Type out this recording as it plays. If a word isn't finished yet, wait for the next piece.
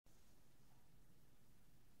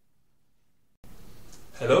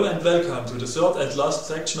Hello and welcome to the third and last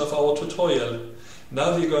section of our tutorial.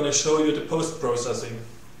 Now we're going to show you the post-processing.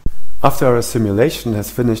 After our simulation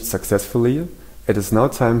has finished successfully, it is now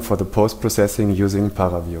time for the post-processing using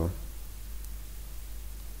ParaView.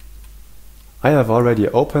 I have already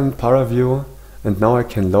opened ParaView and now I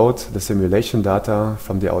can load the simulation data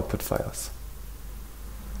from the output files.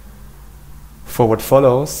 For what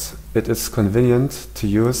follows, it is convenient to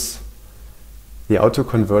use the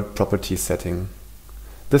auto-convert property setting.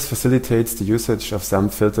 This facilitates the usage of some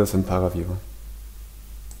filters in ParaView.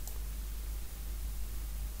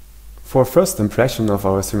 For a first impression of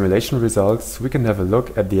our simulation results, we can have a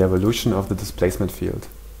look at the evolution of the displacement field.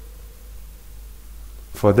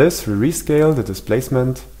 For this, we rescale the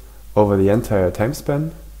displacement over the entire time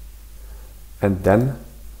span and then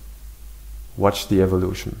watch the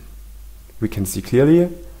evolution. We can see clearly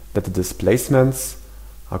that the displacements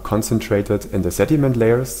are concentrated in the sediment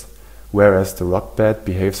layers, whereas the rock bed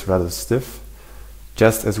behaves rather stiff,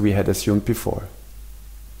 just as we had assumed before.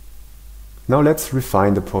 Now let's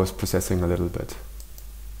refine the post-processing a little bit.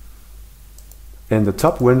 In the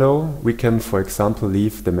top window, we can, for example,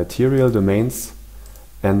 leave the material domains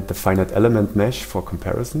and the finite element mesh for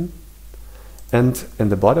comparison. And in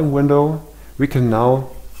the bottom window, we can now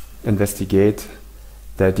investigate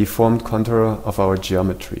the deformed contour of our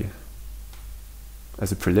geometry.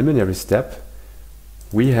 As a preliminary step,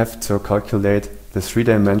 we have to calculate the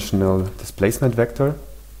three-dimensional displacement vector,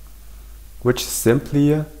 which is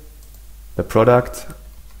simply the product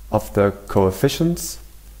of the coefficients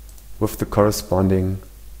with the corresponding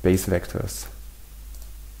base vectors.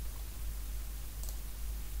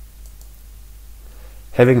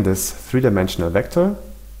 Having this three-dimensional vector,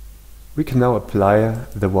 we can now apply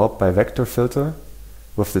the warp by vector filter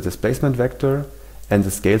with the displacement vector and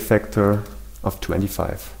the scale factor of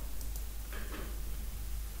 25.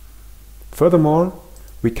 Furthermore,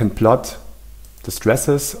 we can plot the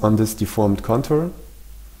stresses on this deformed contour,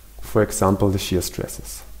 for example the shear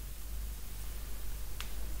stresses.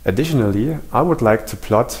 Additionally, I would like to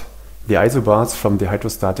plot the isobars from the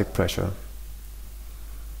hydrostatic pressure.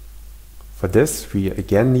 For this, we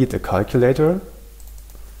again need a calculator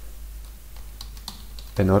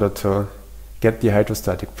in order to get the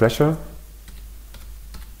hydrostatic pressure,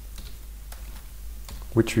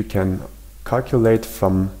 which we can calculate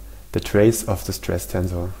from the trace of the stress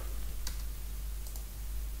tensor.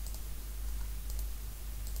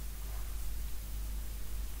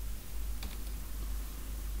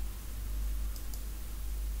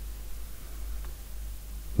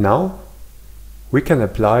 Now we can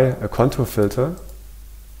apply a contour filter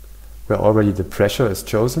where already the pressure is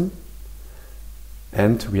chosen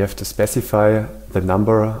and we have to specify the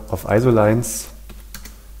number of isolines.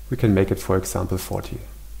 We can make it, for example, 40.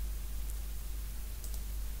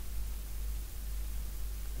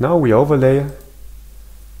 Now we overlay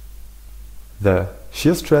the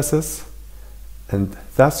shear stresses and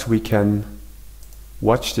thus we can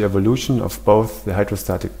watch the evolution of both the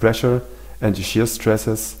hydrostatic pressure and the shear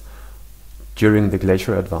stresses during the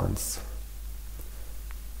glacier advance.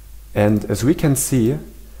 And as we can see,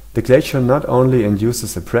 the glacier not only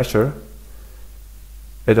induces a pressure,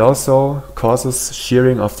 it also causes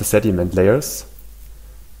shearing of the sediment layers,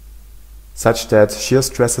 such that shear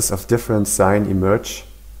stresses of different sign emerge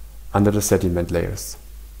under the sediment layers.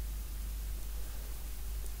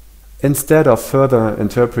 Instead of further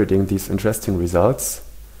interpreting these interesting results,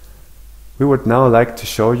 we would now like to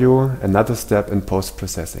show you another step in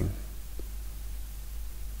post-processing.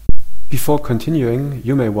 Before continuing,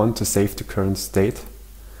 you may want to save the current state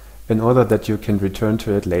in order that you can return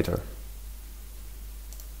to it later.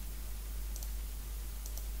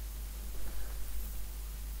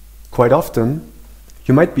 Quite often,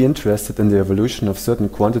 you might be interested in the evolution of certain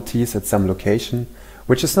quantities at some location,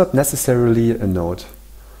 which is not necessarily a node.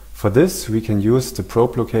 For this, we can use the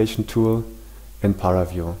probe location tool in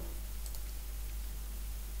ParaView.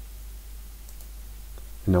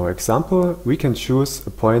 In our example, we can choose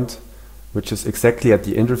a point which is exactly at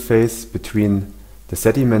the interface between the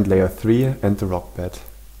sediment layer 3 and the rock bed.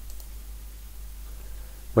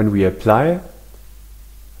 When we apply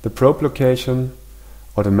the probe location,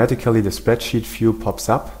 automatically the spreadsheet view pops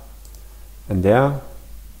up and there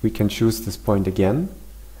we can choose this point again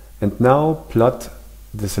and now plot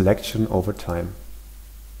the selection over time.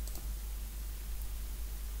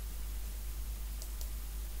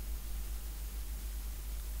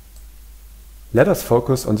 Let us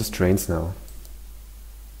focus on the strains now.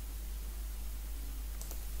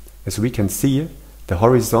 As we can see, the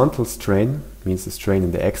horizontal strain, means the strain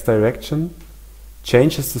in the x direction,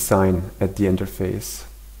 changes the sign at the interface,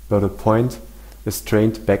 where the point is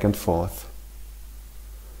strained back and forth.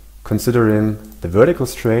 Considering the vertical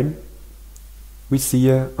strain, we see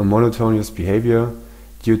a monotonous behavior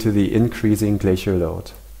due to the increasing glacial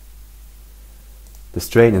load. The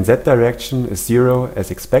strain in Z direction is 0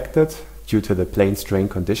 as expected due to the plane strain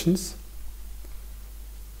conditions,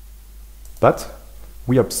 but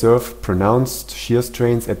we observe pronounced shear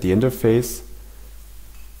strains at the interface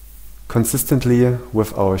consistently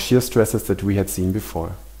with our shear stresses that we had seen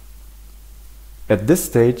before. At this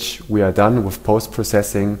stage, we are done with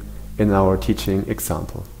post-processing in our teaching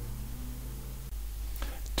example.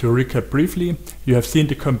 To recap briefly, you have seen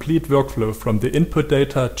the complete workflow from the input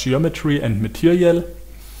data, geometry and material,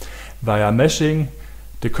 via meshing,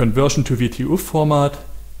 the conversion to VTU format,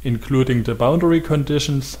 including the boundary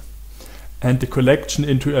conditions, and the collection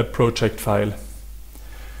into a project file.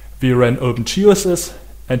 We ran OpenGeoSys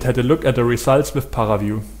and had a look at the results with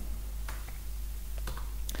ParaView.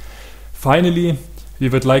 Finally, we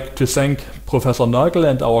would like to thank Professor Nagel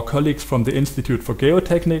and our colleagues from the Institute for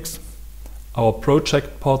Geotechnics, our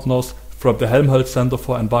project partners from the Helmholtz Center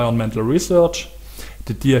for Environmental Research,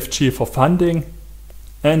 the DFG for funding,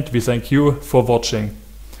 and we thank you for watching.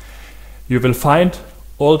 You will find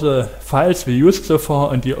all the files we used so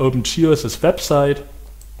far on the OpenGeoSys website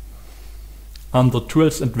under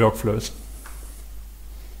Tools and Workflows.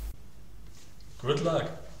 Good luck!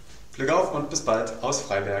 Glück auf und bis bald aus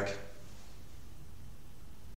Freiberg!